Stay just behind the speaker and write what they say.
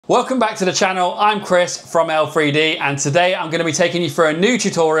Welcome back to the channel. I'm Chris from L3D and today I'm going to be taking you through a new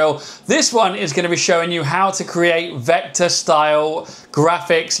tutorial. This one is going to be showing you how to create vector style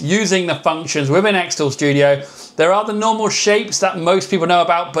graphics using the functions within xTool Studio. There are the normal shapes that most people know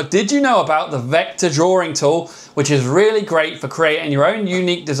about, but did you know about the vector drawing tool, which is really great for creating your own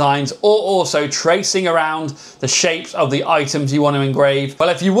unique designs or also tracing around the shapes of the items you want to engrave? Well,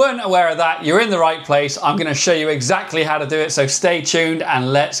 if you weren't aware of that, you're in the right place. I'm going to show you exactly how to do it, so stay tuned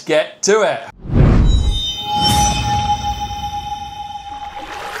and let's get to it.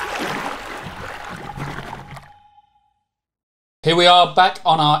 Here we are back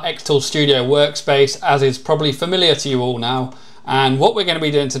on our xTool Studio workspace, as is probably familiar to you all now. And what we're going to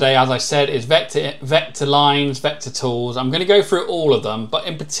be doing today, as I said, is vector lines, vector tools. I'm going to go through all of them, but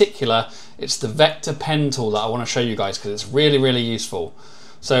in particular, it's the vector pen tool that I want to show you guys because it's really, really useful.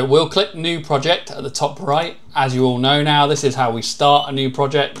 So we'll click New Project at the top right. As you all know now, this is how we start a new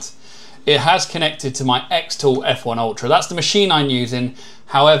project. It has connected to my xTool F1 Ultra. That's the machine I'm using.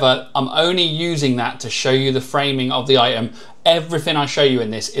 However, I'm only using that to show you the framing of the item. Everything I show you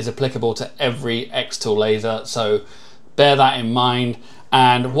in this is applicable to every xTool laser, so bear that in mind.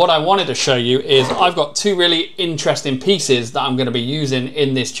 And what I wanted to show you is I've got two really interesting pieces that I'm going to be using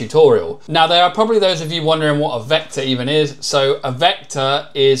in this tutorial. Now, there are probably those of you wondering what a vector even is. So a vector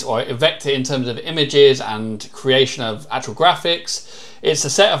is, or a vector in terms of images and creation of actual graphics, it's a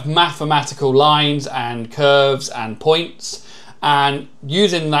set of mathematical lines and curves and points. And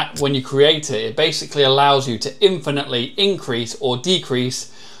using that when you create it, it basically allows you to infinitely increase or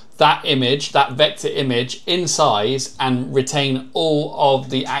decrease that image, that vector image in size and retain all of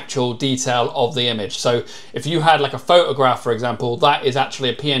the actual detail of the image. So if you had like a photograph, for example, that is actually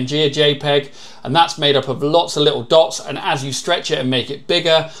a PNG, a JPEG, and that's made up of lots of little dots. And as you stretch it and make it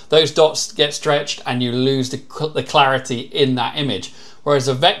bigger, those dots get stretched and you lose the clarity in that image. Whereas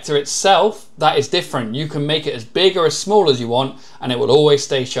a vector itself, that is different. You can make it as big or as small as you want and it will always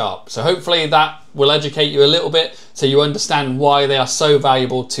stay sharp. So hopefully that will educate you a little bit so you understand why they are so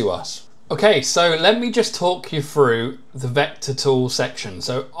valuable to us. Okay, so let me just talk you through the vector tool section.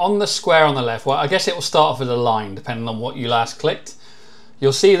 So on the square on the left, well, I guess it will start off with a line depending on what you last clicked.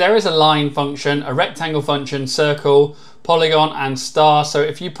 You'll see there is a line function, a rectangle function, circle, polygon and star. So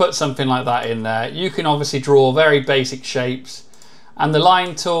if you put something like that in there, you can obviously draw very basic shapes. And the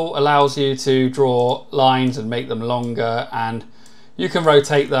line tool allows you to draw lines and make them longer, and you can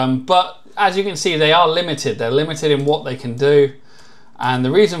rotate them. But as you can see, they are limited. They're limited in what they can do. And the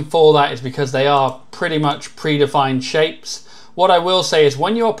reason for that is because they are pretty much predefined shapes. What I will say is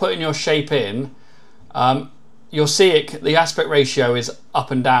when you're putting your shape in, you'll see the aspect ratio is up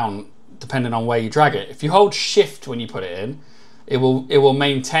and down depending on where you drag it. If you hold shift when you put it in, it will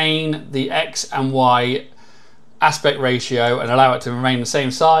maintain the X and Y aspect ratio and allow it to remain the same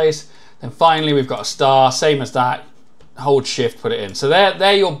size. Then finally we've got a star, same as that, hold shift, put it in. So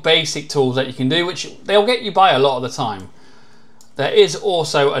they're your basic tools that you can do, which they'll get you by a lot of the time. There is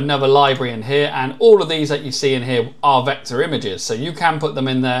also another library in here, and all of these that you see in here are vector images, so you can put them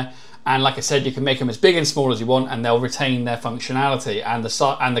in there, and like I said, you can make them as big and small as you want and they'll retain their functionality and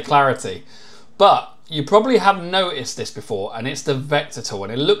the clarity. But you probably have noticed this before, and it's the vector tool,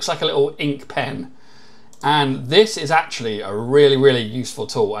 and it looks like a little ink pen. And this is actually a really, really useful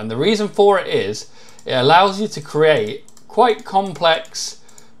tool. And the reason for it is it allows you to create quite complex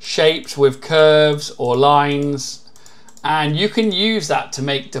shapes with curves or lines. And you can use that to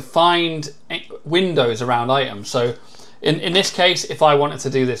make defined windows around items. So in this case, if I wanted to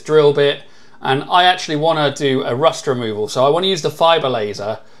do this drill bit, and I actually want to do a rust removal. So I want to use the fiber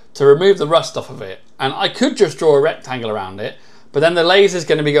laser to remove the rust off of it. And I could just draw a rectangle around it, but then the laser is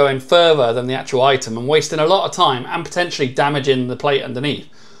going to be going further than the actual item and wasting a lot of time and potentially damaging the plate underneath.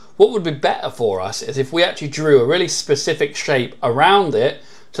 What would be better for us is if we actually drew a really specific shape around it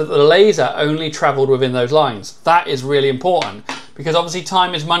so that the laser only traveled within those lines. That is really important because obviously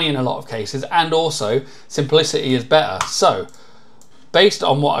time is money in a lot of cases, and also simplicity is better. So based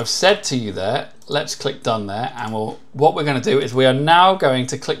on what I've said to you there, let's click done there, and what we're going to do is we are now going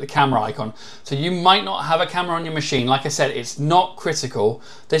to click the camera icon. So you might not have a camera on your machine. Like I said, it's not critical.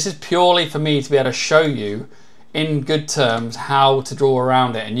 This is purely for me to be able to show you in good terms how to draw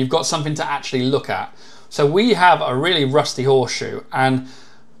around it, and you've got something to actually look at. So we have a really rusty horseshoe, and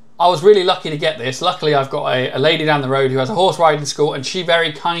I was really lucky to get this. Luckily, I've got a lady down the road who has a horse riding school, and she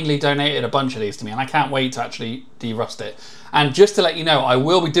very kindly donated a bunch of these to me, and I can't wait to actually de-rust it. And just to let you know, I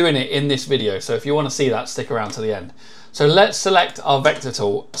will be doing it in this video, so if you want to see that, stick around to the end. So let's select our vector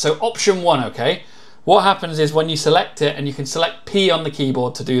tool. So option 1, okay? What happens is when you select it, and you can select P on the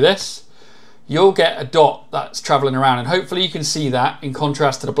keyboard to do this, you'll get a dot that's traveling around, and hopefully you can see that in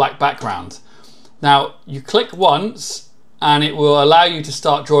contrast to the black background. Now you click once and it will allow you to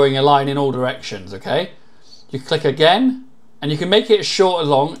start drawing a line in all directions, okay? You click again and you can make it as short as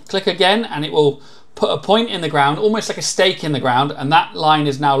long. Click again and it will put a point in the ground, almost like a stake in the ground, and that line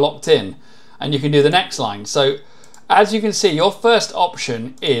is now locked in, and you can do the next line. So as you can see, your first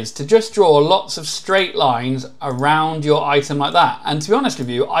option is to just draw lots of straight lines around your item like that. And to be honest with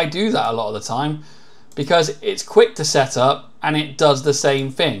you, I do that a lot of the time because it's quick to set up and it does the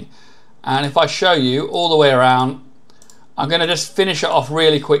same thing. And if I show you all the way around, I'm going to just finish it off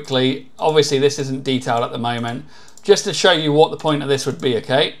really quickly. Obviously this isn't detailed at the moment, just to show you what the point of this would be,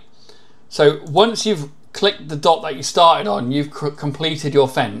 okay? So once you've clicked the dot that you started on, you've completed your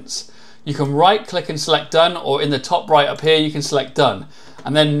fence. You can right click and select done, or in the top right up here you can select done.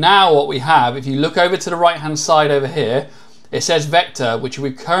 And then now what we have, if you look over to the right hand side over here, it says vector, which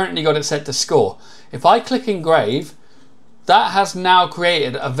we've currently got it set to score. If I click engrave, that has now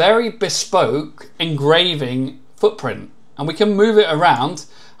created a very bespoke engraving footprint, and we can move it around,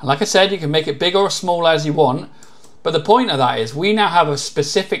 and like I said, you can make it big or small as you want. But the point of that is we now have a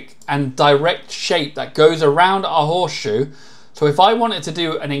specific and direct shape that goes around our horseshoe. So if I wanted to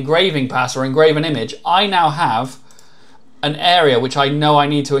do an engraving pass or engrave an image, I now have an area which I know I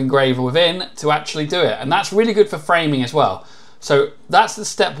need to engrave within to actually do it. And that's really good for framing as well. So that's the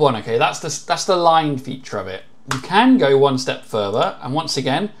step one, okay? That's the line feature of it. You can go one step further, and once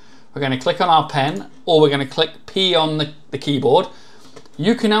again, we're going to click on our pen, or we're going to click P on the keyboard.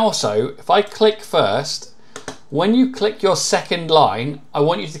 You can also, if I click first, when you click your second line, I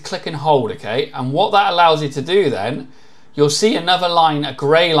want you to click and hold, okay? And what that allows you to do then, you'll see another line, a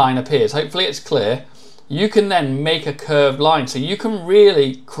grey line appears. Hopefully it's clear. You can then make a curved line. So you can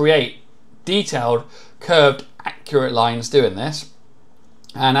really create detailed, curved, accurate lines doing this.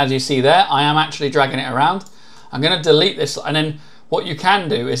 And as you see there, I am actually dragging it around. I'm going to delete this, and then what you can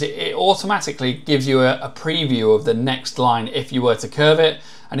do is it automatically gives you a preview of the next line if you were to curve it.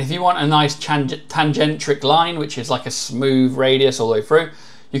 And if you want a nice tangential line, which is like a smooth radius all the way through,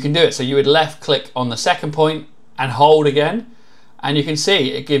 you can do it. So you would left click on the second point and hold again, and you can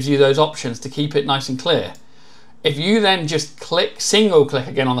see it gives you those options to keep it nice and clear. If you then just single click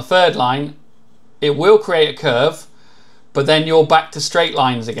again on the third line, it will create a curve, but then you're back to straight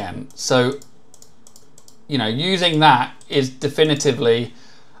lines again. So, you know, using that is definitively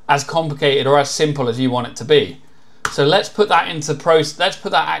as complicated or as simple as you want it to be. So let's put that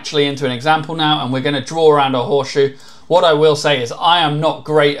actually into an example now, and we're going to draw around our horseshoe. What I will say is I am not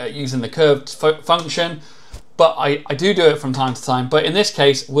great at using the curved function, but I do it from time to time. But in this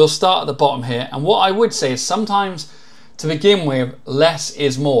case, we'll start at the bottom here. And what I would say is sometimes to begin with, less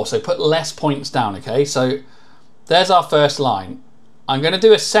is more. So put less points down, okay? So there's our first line. I'm going to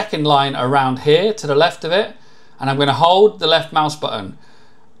do a second line around here to the left of it, and I'm going to hold the left mouse button.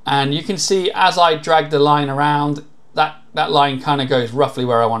 And you can see as I drag the line around, that line kind of goes roughly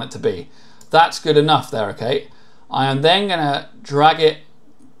where I want it to be. That's good enough there, okay? I am then going to drag it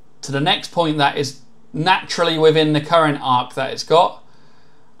to the next point that is naturally within the current arc that it's got,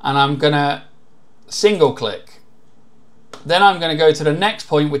 and I'm going to single click. Then I'm going to go to the next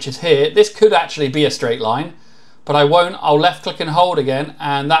point, which is here. This could actually be a straight line, but I won't. I'll left click and hold again,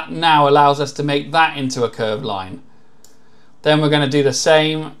 and that now allows us to make that into a curved line. Then we're going to do the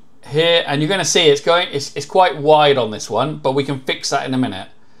same here, and you're going to see it's quite wide on this one, but we can fix that in a minute.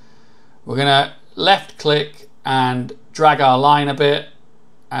 We're going to left click and drag our line a bit,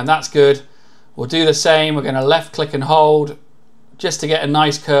 and that's good. We'll do the same. We're going to left click and hold just to get a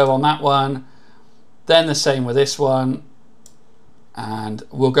nice curve on that one. Then the same with this one, and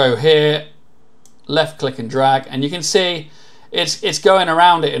we'll go here, left click and drag, and you can see it's going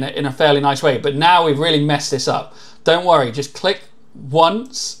around it in a fairly nice way. But now we've really messed this up. Don't worry, just click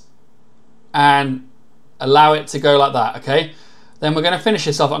once and allow it to go like that, okay? Then we're going to finish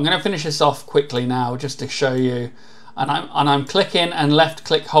this off. I'm going to finish this off quickly now just to show you. And I'm clicking and left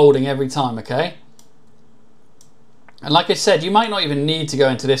click holding every time, okay? And like I said, you might not even need to go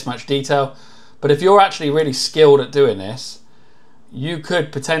into this much detail, but if you're actually really skilled at doing this, you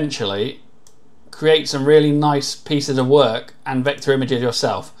could potentially create some really nice pieces of work and vector images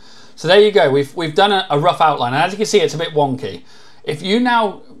yourself. So there you go. We've done a rough outline, and as you can see, it's a bit wonky. If you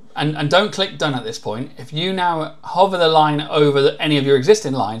now, and don't click done at this point, if you now hover the line over any of your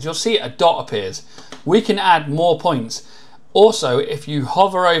existing lines, you'll see a dot appears. We can add more points. Also, if you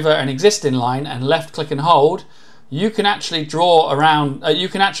hover over an existing line and left click and hold, you can actually draw around, you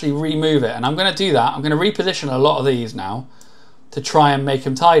can actually remove it. And I'm going to do that. I'm going to reposition a lot of these now to try and make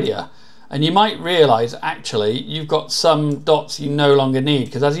them tidier. And you might realize actually you've got some dots you no longer need,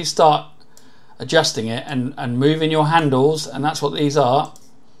 because as you start adjusting it and moving your handles, and that's what these are.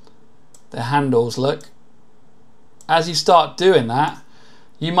 They're handles, look. As you start doing that,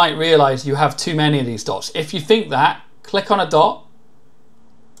 you might realize you have too many of these dots. If you think that, click on a dot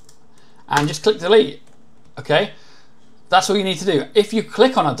and just click delete, okay? That's all you need to do. If you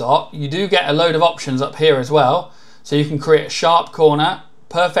click on a dot, you do get a load of options up here as well. So you can create a sharp corner,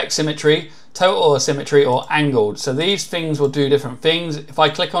 perfect symmetry, total symmetry, or angled. So these things will do different things. If I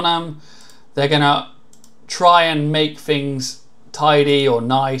click on them, they're gonna try and make things tidy or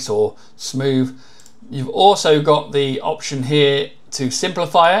nice or smooth. You've also got the option here to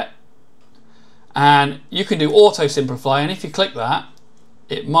simplify it, and you can do auto simplify, and if you click that,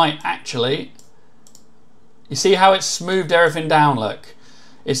 it might actually, you see how it's smoothed everything down, look.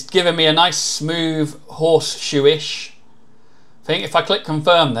 It's given me a nice smooth horseshoe-ish thing. If I click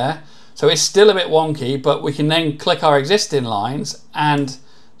confirm there, so it's still a bit wonky, but we can then click our existing lines and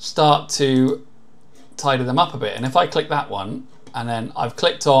start to tidy them up a bit. And if I click that one, and then I've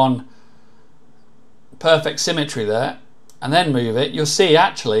clicked on perfect symmetry there, and then move it, you'll see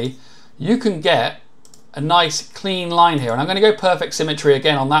actually you can get a nice clean line here. And I'm going to go perfect symmetry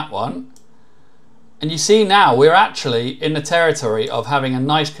again on that one. And you see now we're actually in the territory of having a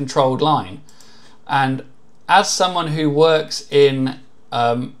nice controlled line. And as someone who works in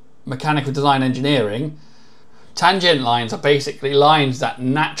mechanical design engineering, tangent lines are basically lines that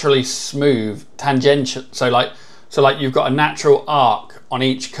naturally smooth tangential. So like you've got a natural arc on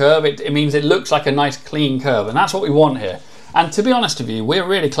each curve. It means it looks like a nice clean curve, and that's what we want here. And to be honest with you, we're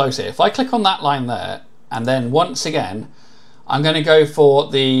really close here. If I click on that line there, and then once again, I'm going to go for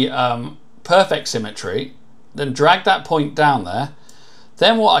the perfect symmetry, then drag that point down there.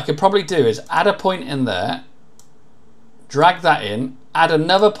 Then what I could probably do is add a point in there, drag that in, add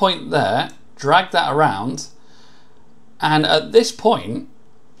another point there, drag that around, and at this point,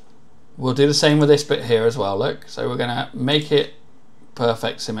 we'll do the same with this bit here as well, look. So we're going to make it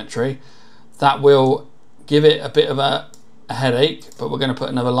perfect symmetry. That will give it a bit of a headache, but we're going to put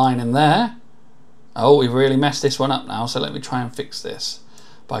another line in there. Oh, we've really messed this one up now, so let me try and fix this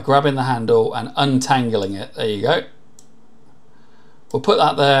by grabbing the handle and untangling it. There you go. We'll put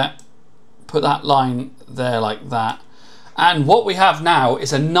that there, put that line there like that, and what we have now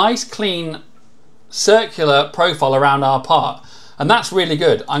is a nice clean circular profile around our part, and that's really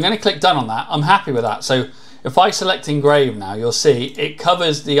good. I'm going to click done on that. I'm happy with that. So if I select engrave now, you'll see it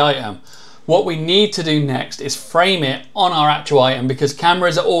covers the item. What we need to do next is frame it on our actual item, because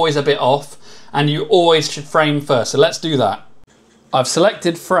cameras are always a bit off and you always should frame first. So let's do that. I've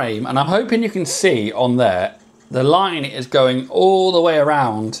selected frame, and I'm hoping you can see on there, the line is going all the way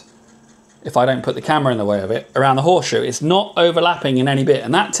around, if I don't put the camera in the way of it, around the horseshoe. It's not overlapping in any bit,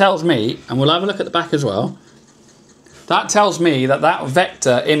 and that tells me, and we'll have a look at the back as well, that tells me that that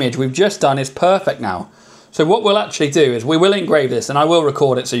vector image we've just done is perfect now. So what we'll actually do is we will engrave this, and I will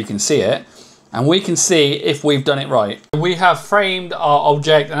record it so you can see it, and we can see if we've done it right. We have framed our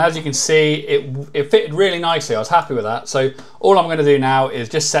object, and as you can see, it fitted really nicely. I was happy with that. So all I'm going to do now is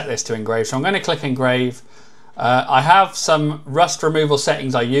just set this to engrave. So I'm going to click engrave. I have some rust removal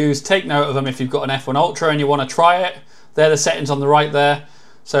settings I use. Take note of them if you've got an F1 Ultra and you want to try it. They're the settings on the right there.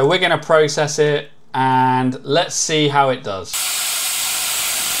 So we're going to process it, and let's see how it does.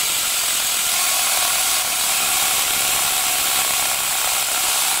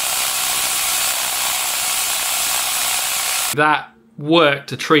 That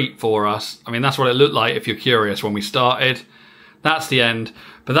worked a treat for us. I mean, that's what it looked like if you're curious when we started. That's the end.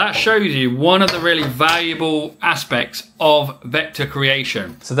 But that shows you one of the really valuable aspects of vector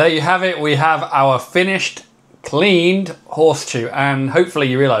creation. So there you have it. We have our finished, cleaned horseshoe, and hopefully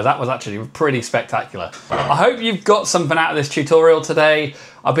you realize that was actually pretty spectacular. I hope you've got something out of this tutorial today.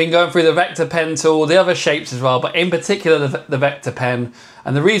 I've been going through the vector pen tool, the other shapes as well, but in particular the vector pen.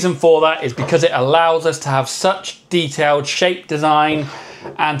 And the reason for that is because it allows us to have such detailed shape design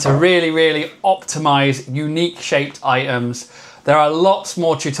and to really, really optimize unique shaped items. There are lots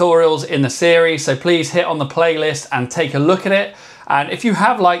more tutorials in the series, so please hit on the playlist and take a look at it. And if you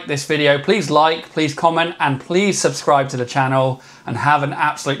have liked this video, please like, please comment, and please subscribe to the channel, and have an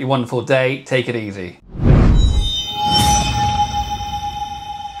absolutely wonderful day. Take it easy.